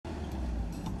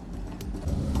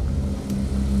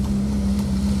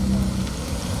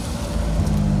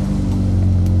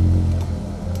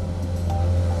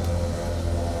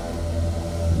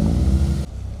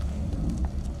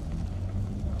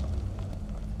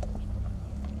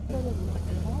Made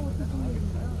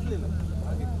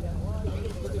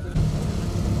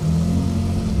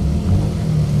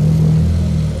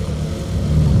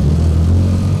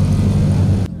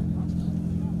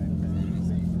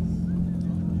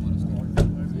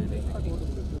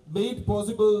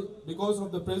possible because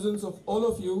of the presence of all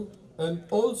of you, and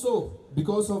also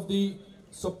because of the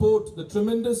support, the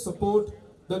tremendous support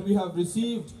that we have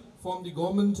received from the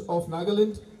government of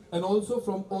Nagaland and also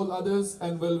from all others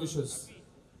and well-wishers.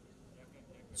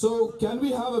 So can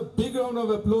we have a big round of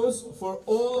applause for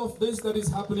all of this that is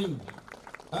happening?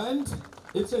 And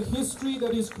it's a history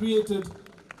that is created,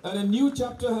 and a new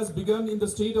chapter has begun in the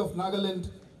state of Nagaland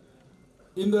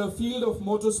in the field of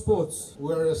motorsports.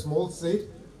 We are a small state.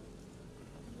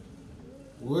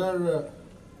 We are a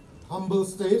humble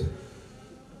state.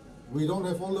 We don't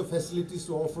have all the facilities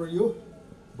to offer you,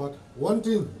 but one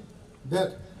thing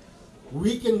that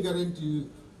we can guarantee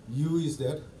you is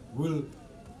that we'll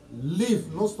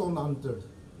leave no stone unturned.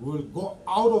 We'll go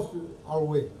out of our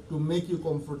way to make you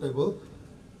comfortable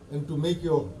and to make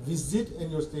your visit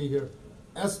and your stay here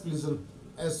as pleasant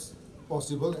as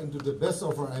possible and to the best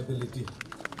of our ability.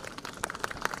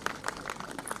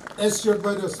 As shared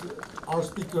by our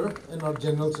speaker and our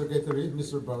General Secretary,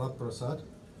 Mr. Bharat Prasad,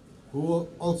 who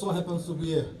also happens to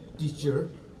be a teacher,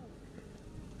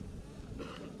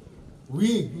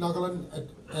 we,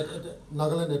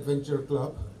 Nagaland Adventure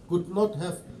Club, could not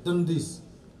have done this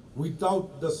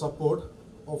without the support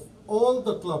of all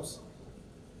the clubs,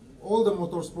 all the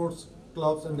motorsports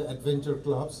clubs and the adventure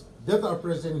clubs that are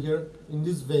present here in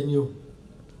this venue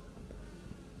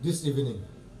this evening.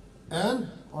 And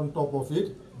on top of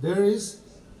it, there is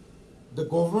the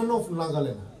government of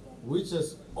Nagaland, which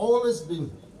has always been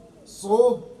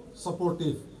so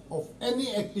supportive of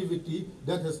any activity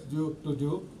that has to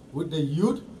do with the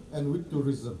youth and with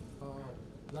tourism.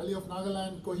 Valley of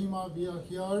Nagaland, Kohima, we are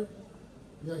here.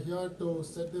 We are here to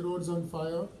set the roads on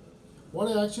fire. What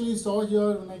I actually saw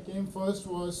here when I came first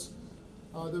was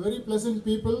the very pleasant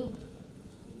people,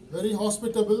 very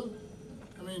hospitable.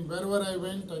 I mean, wherever I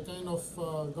went, I kind of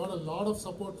got a lot of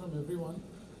support from everyone.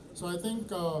 So I think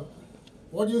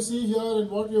what you see here and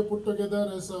what we have put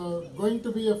together is going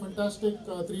to be a fantastic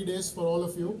 3 days for all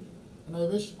of you. And I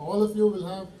wish all of you will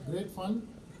have great fun.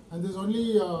 And there's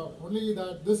only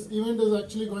that this event is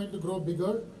actually going to grow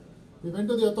bigger. We went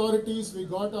to the authorities, we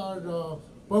got our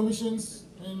permissions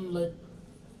in like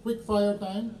quick fire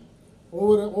time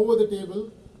over the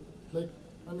table. Like,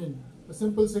 I mean, a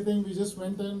simple sitting, we just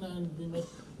went in and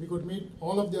we could meet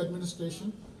all of the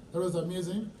administration. That was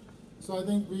amazing. So I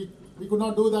think we could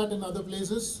not do that in other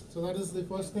places. So that is the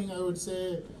first thing I would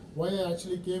say why I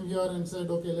actually came here and said,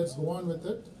 okay, let's go on with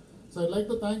it. So I'd like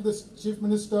to thank the Chief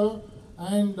Minister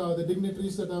and the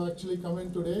dignitaries that have actually come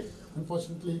in today.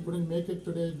 Unfortunately, he couldn't make it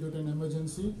today due to an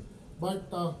emergency.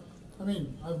 But I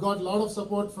mean, I've got a lot of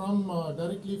support from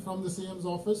directly from the CM's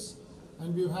office,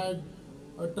 and we've had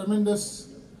a tremendous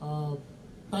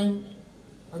time,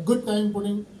 a good time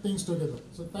putting things together.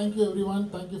 So thank you everyone,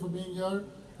 thank you for being here,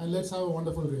 and let's have a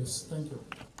wonderful race. Thank you.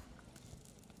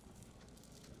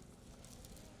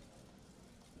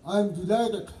 I'm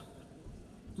delighted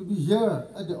to be here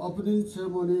at the opening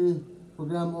ceremony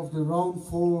program of the round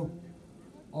 4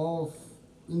 of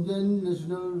Indian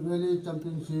National Rally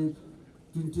Championship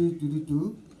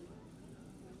 2022,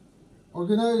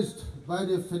 organized by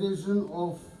the Federation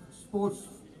of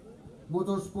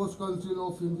Motor Sports Council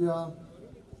of India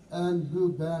and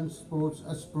Blue Band Sports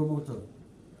as promoter.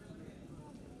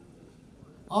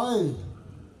 I,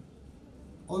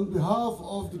 on behalf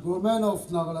of the government of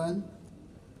Nagaland,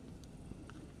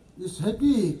 is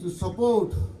happy to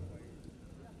support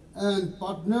and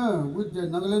partner with the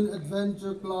Nagaland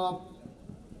Adventure Club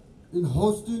in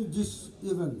hosting this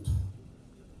event.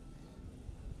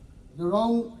 The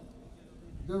round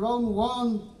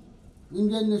 1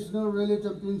 Indian National Rally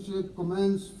Championship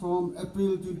commenced from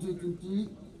April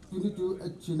 2022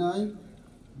 at Chennai,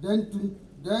 then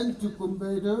to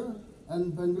Coimbatore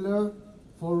and Bangalore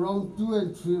for round 2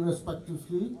 and 3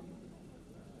 respectively.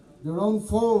 The round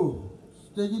 4,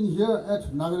 taken here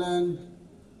at Nagaland,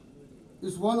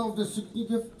 is one of the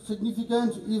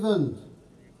significant events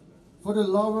for the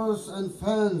lovers and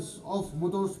fans of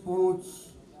motorsports,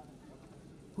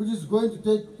 which is going to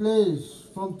take place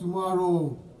from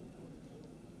tomorrow.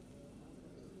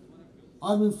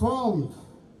 I'm informed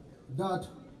that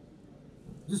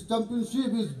this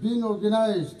championship is being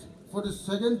organized for the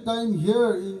second time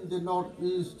here in the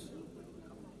Northeast,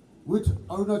 with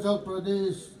Arunachal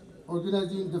Pradesh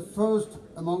organizing the first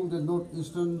among the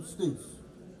northeastern states.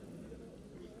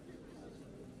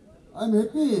 I'm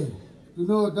happy to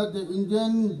know that the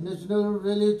Indian National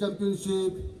Rally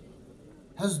Championship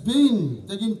has been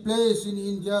taking place in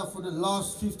India for the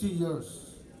last 50 years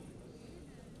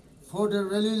for the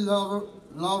rally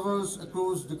lovers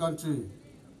across the country.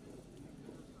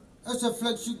 As a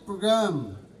flagship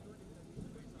program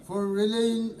for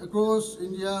rallying across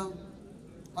India,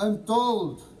 I am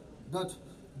told that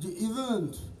the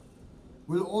event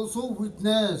will also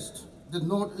witness the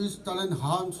Northeast Talent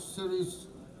Hunt series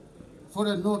for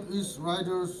the Northeast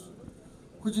riders,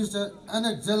 which is an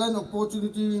excellent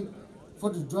opportunity for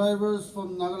the drivers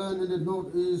from Nagaland and the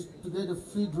Northeast to get a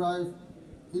free drive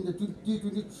in the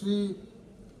 2023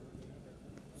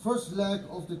 first leg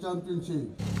of the championship.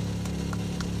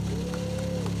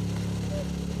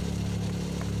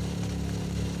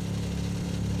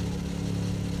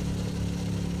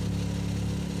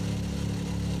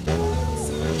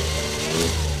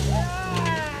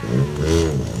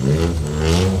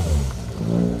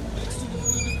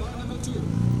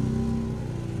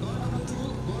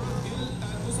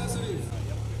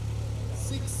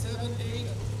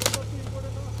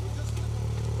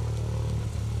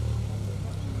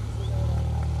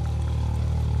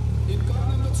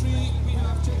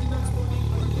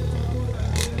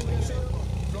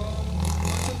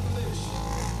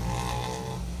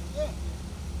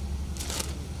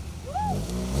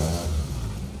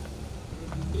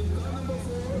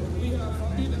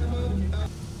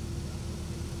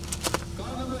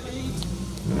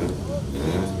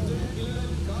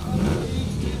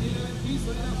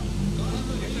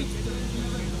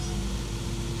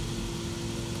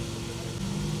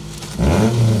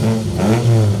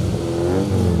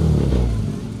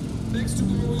 Next to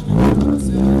go will be number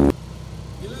 7,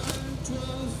 11,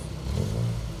 12,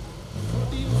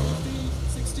 14, 15,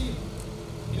 16.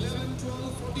 11,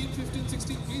 12, 14, 15,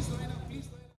 16. Please line up, please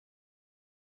line up.